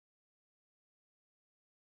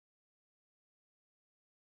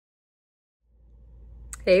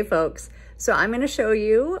Hey folks, so I'm going to show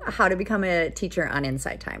you how to become a teacher on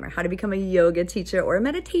Insight Timer, how to become a yoga teacher or a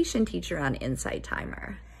meditation teacher on Insight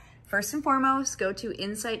Timer. First and foremost, go to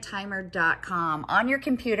insighttimer.com on your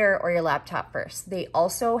computer or your laptop first. They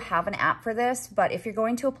also have an app for this, but if you're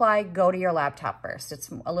going to apply, go to your laptop first.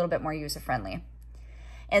 It's a little bit more user-friendly.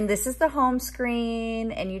 And this is the home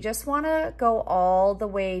screen, and you just want to go all the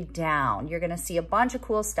way down. You're going to see a bunch of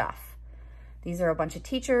cool stuff. These are a bunch of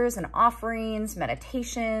teachers and offerings,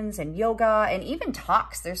 meditations and yoga, and even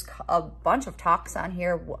talks. There's a bunch of talks on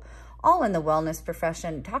here, all in the wellness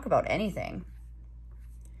profession. Talk about anything.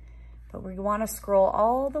 But we want to scroll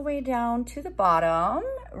all the way down to the bottom,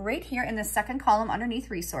 right here in the second column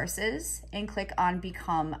underneath resources, and click on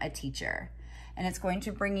Become a Teacher. And it's going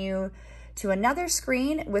to bring you to another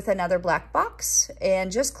screen with another black box,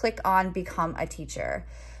 and just click on Become a Teacher.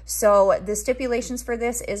 So the stipulations for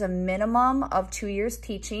this is a minimum of 2 years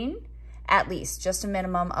teaching, at least, just a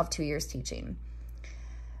minimum of 2 years teaching.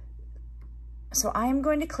 So I'm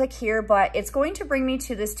going to click here, but it's going to bring me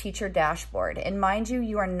to this teacher dashboard. And mind you,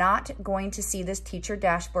 you are not going to see this teacher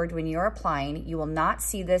dashboard when you're applying. You will not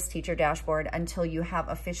see this teacher dashboard until you have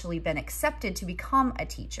officially been accepted to become a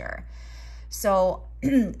teacher. So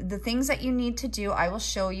the things that you need to do, I will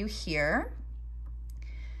show you here.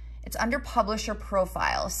 It's under publisher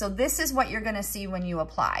profile. So this is what you're gonna see when you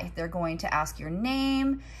apply. They're going to ask your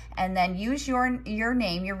name and then use your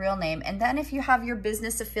name, your real name. And then if you have your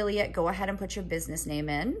business affiliate, go ahead and put your business name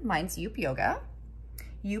in. Mine's Yoop Yoga.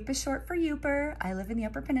 Yoop is short for Yooper. I live in the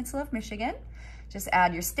Upper Peninsula of Michigan. Just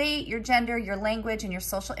add your state, your gender, your language, and your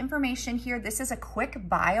social information here. This is a quick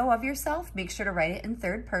bio of yourself. Make sure to write it in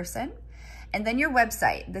third person. And then your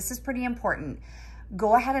website. This is pretty important.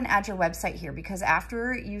 Go ahead and add your website here, because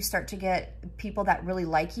after you start to get people that really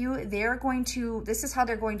like you, this is how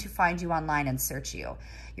they're going to find you online and search you.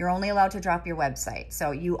 You're only allowed to drop your website.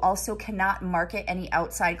 So you also cannot market any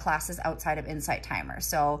outside classes outside of Insight Timer.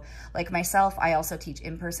 So like myself, I also teach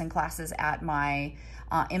in-person classes at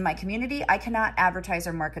in my community. I cannot advertise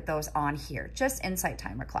or market those on here, just Insight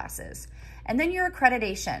Timer classes. And then your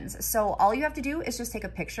accreditations. So all you have to do is just take a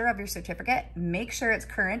picture of your certificate, make sure it's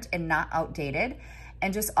current and not outdated,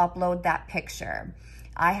 and just upload that picture.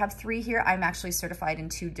 I have 3 here. I'm actually certified in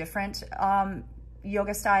 2 different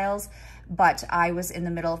yoga styles, but I was in the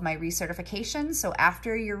middle of my recertification. So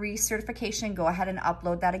after your recertification, go ahead and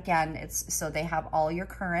upload that again. So they have all your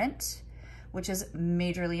current, which is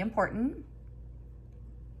majorly important.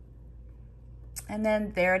 And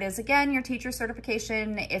then there it is again, your teacher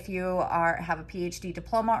certification. If you have a PhD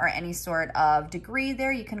diploma or any sort of degree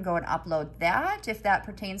there, you can go and upload that if that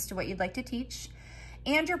pertains to what you'd like to teach.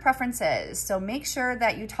 And your preferences. So make sure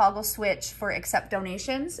that you toggle switch for accept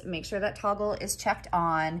donations. Make sure that toggle is checked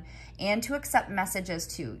on, and to accept messages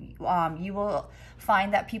too. You will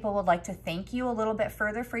find that people would like to thank you a little bit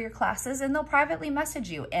further for your classes, and they'll privately message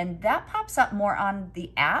you. And that pops up more on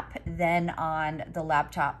the app than on the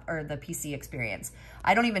laptop or the PC experience.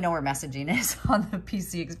 I don't even know where messaging is on the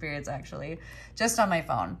PC experience, actually, just on my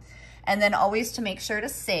phone. And then always to make sure to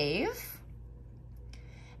save.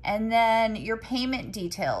 And then your payment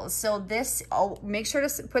details. So this, make sure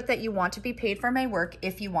to put that you want to be paid for my work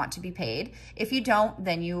if you want to be paid. If you don't,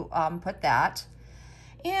 then you put that.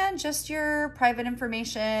 And just your private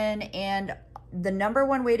information. And the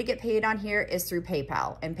 #1 way to get paid on here is through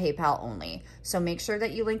PayPal, and PayPal only. So make sure that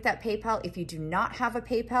you link that PayPal. If you do not have a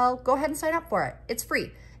PayPal, go ahead and sign up for it. It's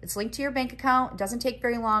free. It's linked to your bank account. It doesn't take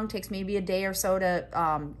very long. It takes maybe a day or so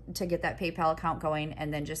to get that PayPal account going,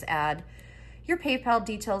 and then just add your PayPal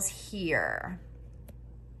details here.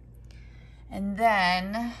 And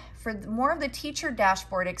then for more of the teacher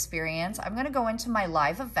dashboard experience, I'm gonna go into my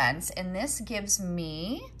live events, and this gives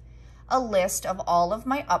me a list of all of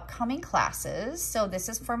my upcoming classes. So this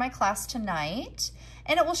is for my class tonight,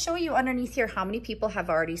 and it will show you underneath here how many people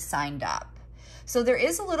have already signed up. So there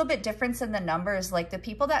is a little bit difference in the numbers, like the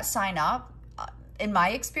people that sign up, in my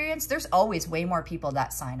experience, there's always way more people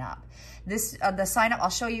that sign up. The sign up,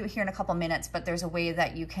 I'll show you here in a couple minutes, but there's a way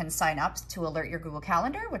that you can sign up to alert your Google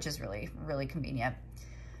Calendar, which is really, really convenient.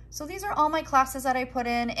 So these are all my classes that I put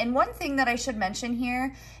in. And one thing that I should mention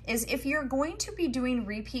here is if you're going to be doing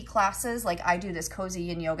repeat classes, like I do this Cozy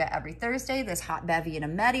Yin Yoga every Thursday, this Hot Bevy and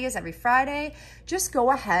Ameti is every Friday, just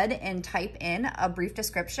go ahead and type in a brief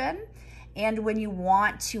description. And when you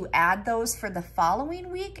want to add those for the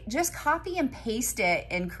following week, just copy and paste it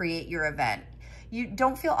and create your event. You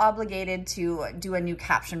don't feel obligated to do a new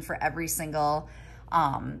caption for every single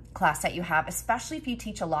class that you have, especially if you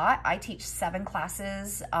teach a lot. I teach 7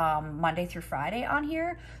 classes Monday through Friday on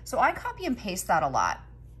here, so I copy and paste that a lot.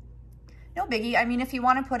 No biggie. I mean, if you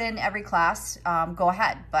want to put in every class, go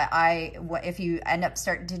ahead. But if you end up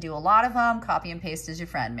starting to do a lot of them, copy and paste is your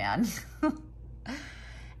friend, man.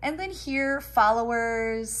 And then here,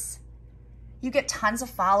 followers. You get tons of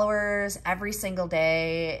followers every single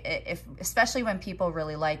day. Especially when people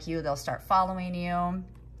really like you, they'll start following you.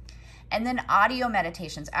 And then audio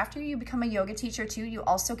meditations. After you become a yoga teacher too, you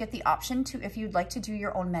also get the option to, if you'd like to do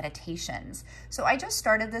your own meditations. So I just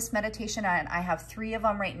started this meditation and I have 3 of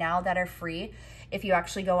them right now that are free. If you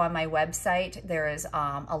actually go on my website, there is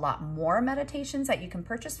a lot more meditations that you can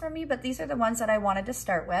purchase from me, but these are the ones that I wanted to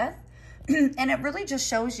start with. And it really just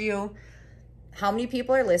shows you how many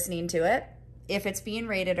people are listening to it, if it's being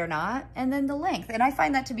rated or not, and then the length. And I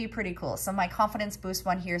find that to be pretty cool. So my confidence boost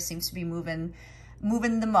one here seems to be moving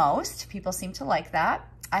the most. People seem to like that.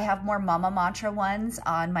 I have more mama mantra ones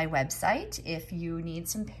on my website if you need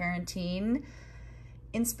some parenting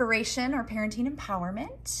inspiration or parenting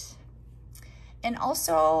empowerment. And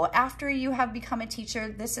also, after you have become a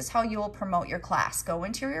teacher, this is how you will promote your class. Go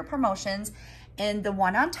into your promotions, and the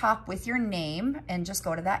one on top with your name, and just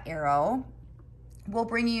go to that arrow, will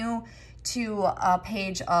bring you to a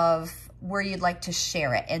page of where you'd like to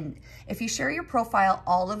share it. And if you share your profile,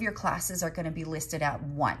 all of your classes are going to be listed at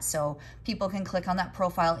once. So people can click on that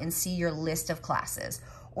profile and see your list of classes.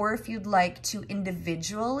 Or if you'd like to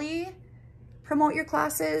individually promote your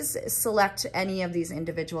classes, select any of these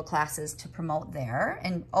individual classes to promote there,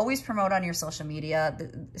 and always promote on your social media.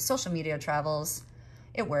 The social media travels,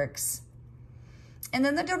 it works. And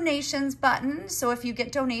then the donations button. So if you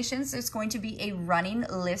get donations, there's going to be a running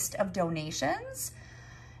list of donations.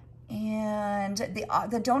 And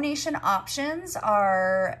the donation options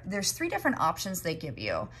are, there's 3 different options they give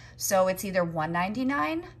you. So it's either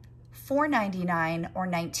 $1.99, $4.99, or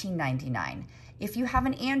 $19.99. If you have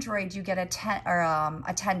an Android, you get a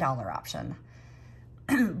 $10 option,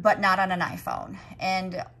 but not on an iPhone.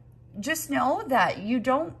 And just know that you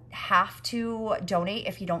don't have to donate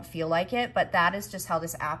if you don't feel like it, but that is just how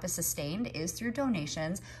this app is sustained, is through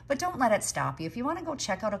donations. But don't let it stop you. If you want to go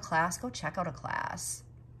check out a class, go check out a class.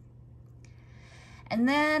 And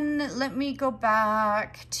then let me go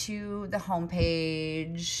back to the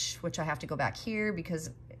homepage, which I have to go back here because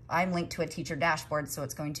I'm linked to a teacher dashboard, so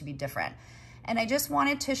it's going to be different. And I just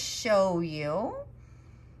wanted to show you.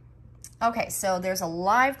 Okay, so there's a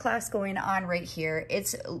live class going on right here.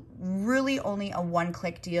 It's really only a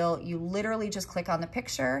 1-click deal. You literally just click on the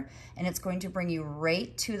picture and it's going to bring you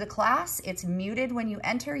right to the class. It's muted when you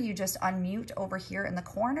enter. You just unmute over here in the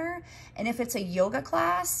corner. And if it's a yoga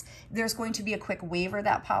class, there's going to be a quick waiver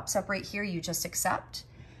that pops up right here. You just accept.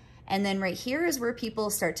 And then right here is where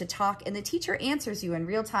people start to talk and the teacher answers you in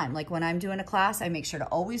real time. Like when I'm doing a class, I make sure to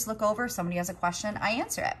always look over. If somebody has a question, I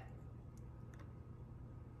answer it.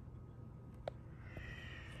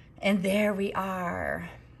 And there we are.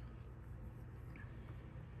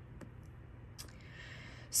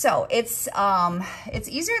 So it's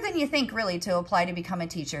easier than you think, really, to apply to become a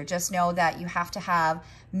teacher. Just know that you have to have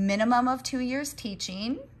minimum of 2 years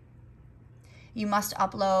teaching. You must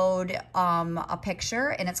upload a picture,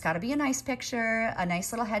 and it's got to be a nice picture, a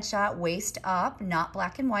nice little headshot, waist up, not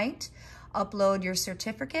black and white. Upload your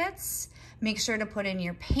certificates. Make sure to put in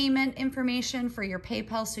your payment information for your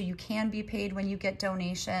PayPal so you can be paid when you get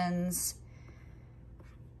donations.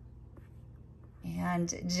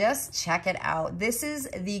 And just check it out. This is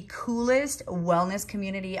the coolest wellness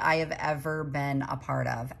community I have ever been a part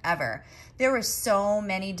of, ever. There are so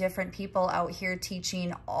many different people out here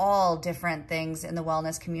teaching all different things in the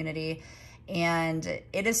wellness community. And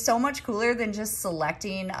it is so much cooler than just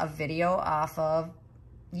selecting a video off of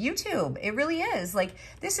YouTube. It really is. Like,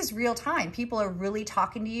 this is real time. People are really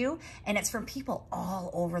talking to you, and it's from people all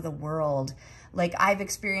over the world. Like, I've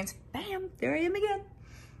experienced, bam, there I am again.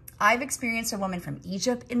 I've experienced a woman from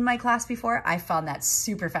Egypt in my class before. I found that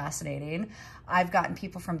super fascinating. I've gotten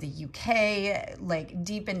people from the UK, like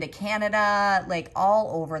deep into Canada, like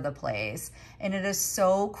all over the place. And it is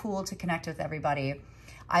so cool to connect with everybody.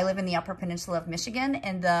 I live in the Upper Peninsula of Michigan,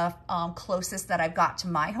 and the closest that I've got to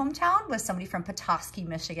my hometown was somebody from Petoskey,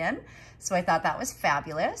 Michigan. So I thought that was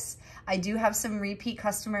fabulous. I do have some repeat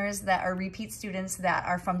customers that are repeat students that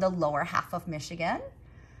are from the lower half of Michigan.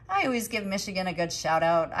 I always give Michigan a good shout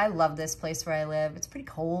out. I love this place where I live. It's pretty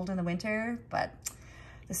cold in the winter, but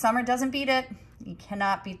the summer doesn't beat it. You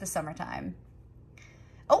cannot beat the summertime.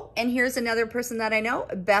 Oh, and here's another person that I know,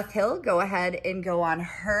 Beth Hill. Go ahead and go on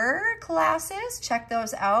her classes. Check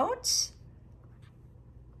those out.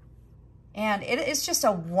 And it is just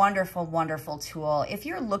a wonderful, wonderful tool. If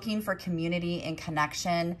you're looking for community and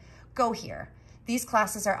connection, go here. These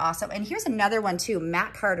classes are awesome. And here's another one too,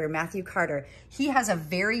 Matthew Carter. He has a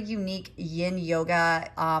very unique yin yoga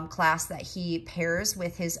class that he pairs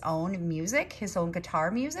with his own music, his own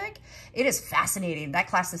guitar music. It is fascinating. That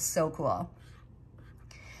class is so cool.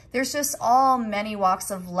 There's just all many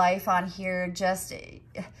walks of life on here. Just,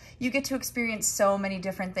 you get to experience so many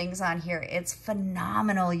different things on here. It's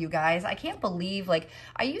phenomenal, you guys. I can't believe, like,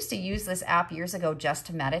 I used to use this app years ago just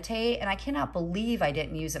to meditate, and I cannot believe I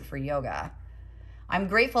didn't use it for yoga. I'm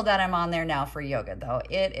grateful that I'm on there now for yoga, though.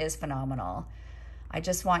 It is phenomenal. I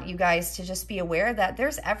just want you guys to just be aware that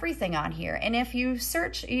there's everything on here. And if you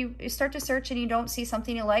search, you start to search and you don't see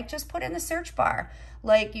something you like, just put in the search bar.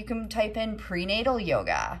 Like you can type in prenatal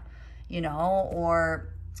yoga, you know,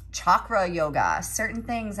 or chakra yoga, certain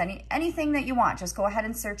things, anything that you want, just go ahead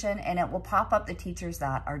and search in and it will pop up the teachers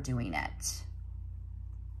that are doing it.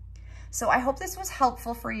 So I hope this was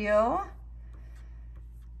helpful for you.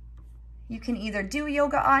 You can either do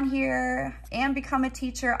yoga on here and become a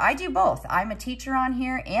teacher. I do both. I'm a teacher on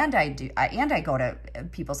here and I go to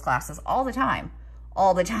people's classes all the time.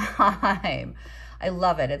 All the time. I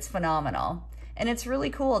love it. It's phenomenal. And it's really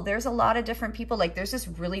cool. There's a lot of different people. Like there's this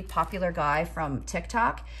really popular guy from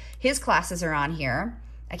TikTok. His classes are on here.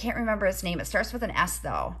 I can't remember his name. It starts with an S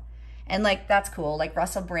though. And like, that's cool. Like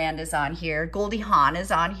Russell Brand is on here. Goldie Hawn is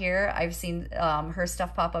on here. I've seen her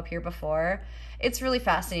stuff pop up here before. It's really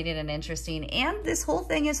fascinating and interesting. And this whole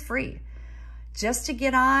thing is free. Just to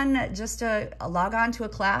get on, just to log on to a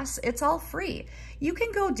class, it's all free. You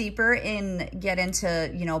can go deeper and get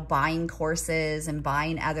into, you know, buying courses and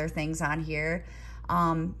buying other things on here.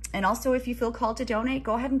 And also if you feel called to donate,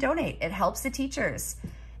 go ahead and donate. It helps the teachers.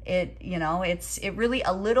 You know, it really,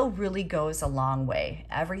 a little really goes a long way.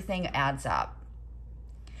 Everything adds up.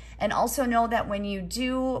 And also know that when you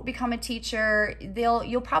do become a teacher,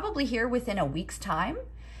 you'll probably hear within a week's time.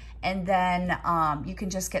 And then you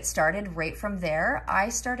can just get started right from there. I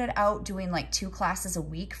started out doing like 2 classes a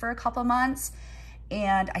week for a couple months,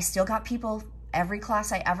 and I still got people. Every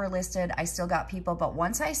class I ever listed, I still got people. But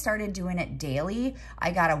once I started doing it daily,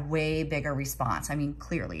 I got a way bigger response. I mean,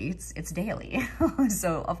 clearly it's daily.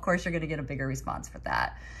 So of course you're gonna get a bigger response for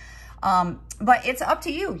that. But it's up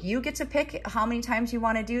to you. You get to pick how many times you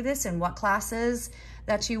want to do this and what classes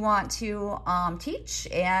that you want to teach.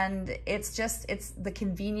 And it's the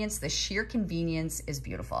convenience, the sheer convenience is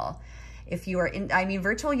beautiful. If you are in, I mean,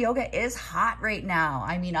 virtual yoga is hot right now.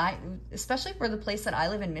 I mean, especially for the place that I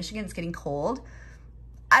live in, Michigan, it's getting cold.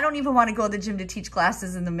 I don't even want to go to the gym to teach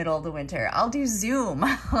classes in the middle of the winter. I'll do Zoom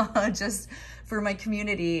just for my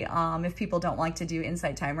community. If people don't like to do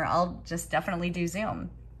Insight Timer, I'll just definitely do Zoom.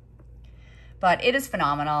 But it is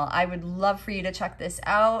phenomenal. I would love for you to check this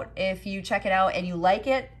out. If you check it out and you like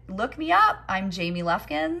it, look me up. I'm Jamie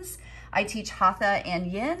Lufkins. I teach Hatha and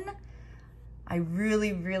Yin. I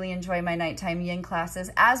really, really enjoy my nighttime Yin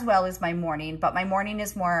classes as well as my morning. But my morning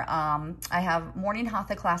is more, I have morning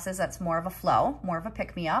Hatha classes that's more of a flow, more of a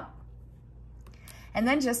pick-me-up. And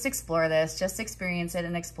then just explore this, just experience it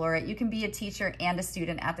and explore it. You can be a teacher and a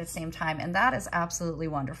student at the same time, and that is absolutely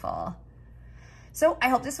wonderful. So I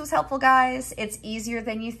hope this was helpful, guys. It's easier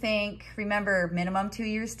than you think. Remember, minimum 2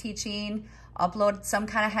 years teaching, upload some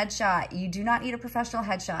kind of headshot. You do not need a professional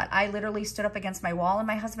headshot. I literally stood up against my wall and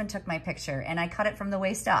my husband took my picture and I cut it from the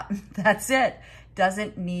waist up. That's it.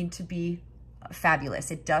 Doesn't need to be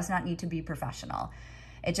fabulous. It does not need to be professional.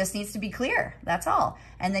 It just needs to be clear. That's all.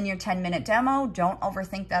 And then your 10-minute demo, don't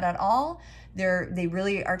overthink that at all. They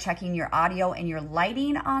really are checking your audio and your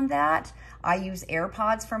lighting on that. I use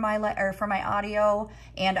AirPods for my audio,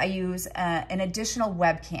 and I use an additional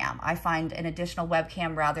webcam. I find an additional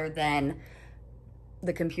webcam rather than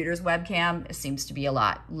the computer's webcam seems to be a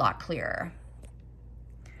lot clearer.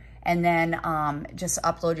 And then just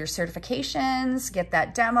upload your certifications, get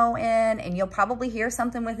that demo in, and you'll probably hear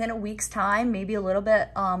something within a week's time, maybe a little bit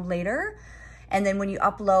later. And then when you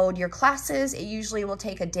upload your classes, it usually will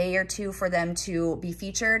take a day or 2 for them to be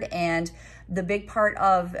featured. And the big part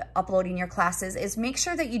of uploading your classes is make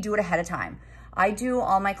sure that you do it ahead of time. I do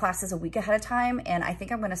all my classes a week ahead of time, and I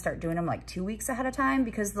think I'm gonna start doing them like 2 weeks ahead of time,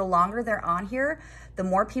 because the longer they're on here, the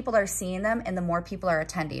more people are seeing them and the more people are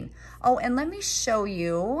attending. Oh, and let me show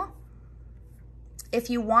you, if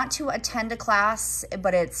you want to attend a class,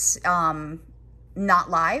 but it's not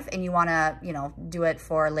live and you wanna, do it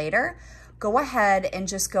for later, go ahead and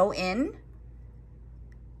just go into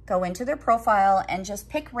their profile and just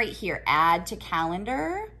pick right here, add to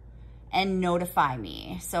calendar and notify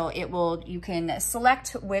me. So you can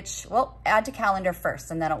select add to calendar first,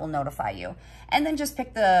 and then it will notify you. And then just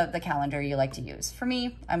pick the calendar you like to use. For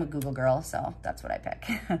me, I'm a Google girl, so that's what I pick.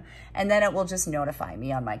 And then it will just notify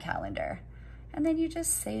me on my calendar. and then you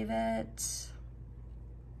just save it.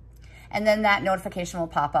 And then that notification will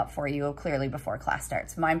pop up for you clearly before class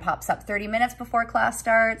starts. Mine pops up 30 minutes before class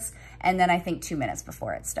starts, and then I think 2 minutes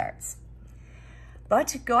before it starts.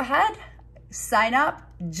 But go ahead, sign up,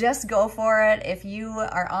 just go for it. If you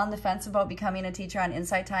are on the fence about becoming a teacher on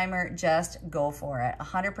Insight Timer, just go for it.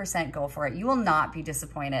 100% go for it. You will not be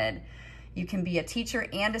disappointed. You can be a teacher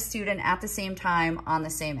and a student at the same time on the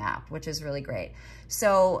same app, which is really great.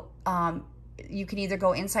 So you can either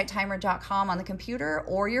go insighttimer.com on the computer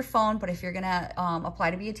or your phone, but if you're gonna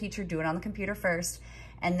apply to be a teacher, do it on the computer first.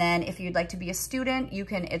 And then if you'd like to be a student, you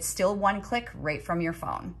can, it's still one click right from your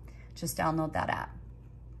phone. Just download that app.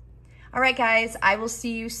 All right, guys, I will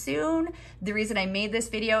see you soon. The reason I made this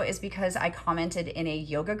video is because I commented in a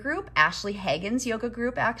yoga group, Ashley Hagen's yoga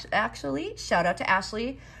group, actually. Shout out to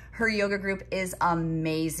Ashley. Her yoga group is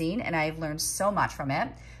amazing, and I've learned so much from it.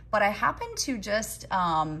 But I happened to just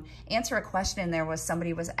answer a question, and there was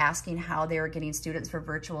somebody was asking how they were getting students for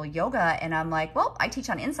virtual yoga, and I'm like, well, I teach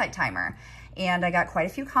on Insight Timer. And I got quite a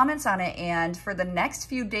few comments on it, and for the next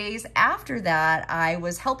few days after that, I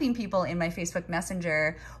was helping people in my Facebook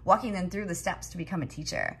Messenger, walking them through the steps to become a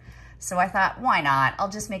teacher. So I thought, why not? I'll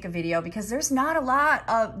just make a video, because there's not a lot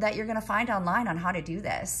of that you're gonna find online on how to do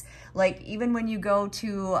this. Like, even when you go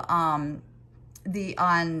to the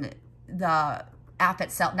app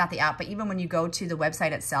itself, not the app, but even when you go to the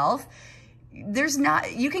website itself, there's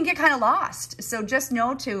not, you can get kind of lost. So just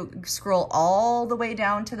know to scroll all the way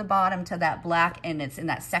down to the bottom to that black, and it's in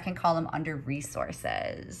that second column under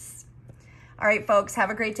resources. All right, folks, have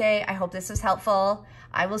a great day. I hope this was helpful.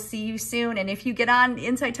 I will see you soon. And if you get on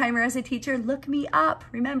Insight Timer as a teacher, look me up.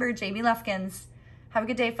 Remember, Jamie Lufkins. Have a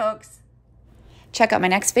good day, folks. Check out my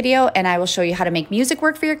next video, and I will show you how to make music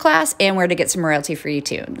work for your class and where to get some royalty-free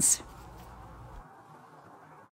tunes.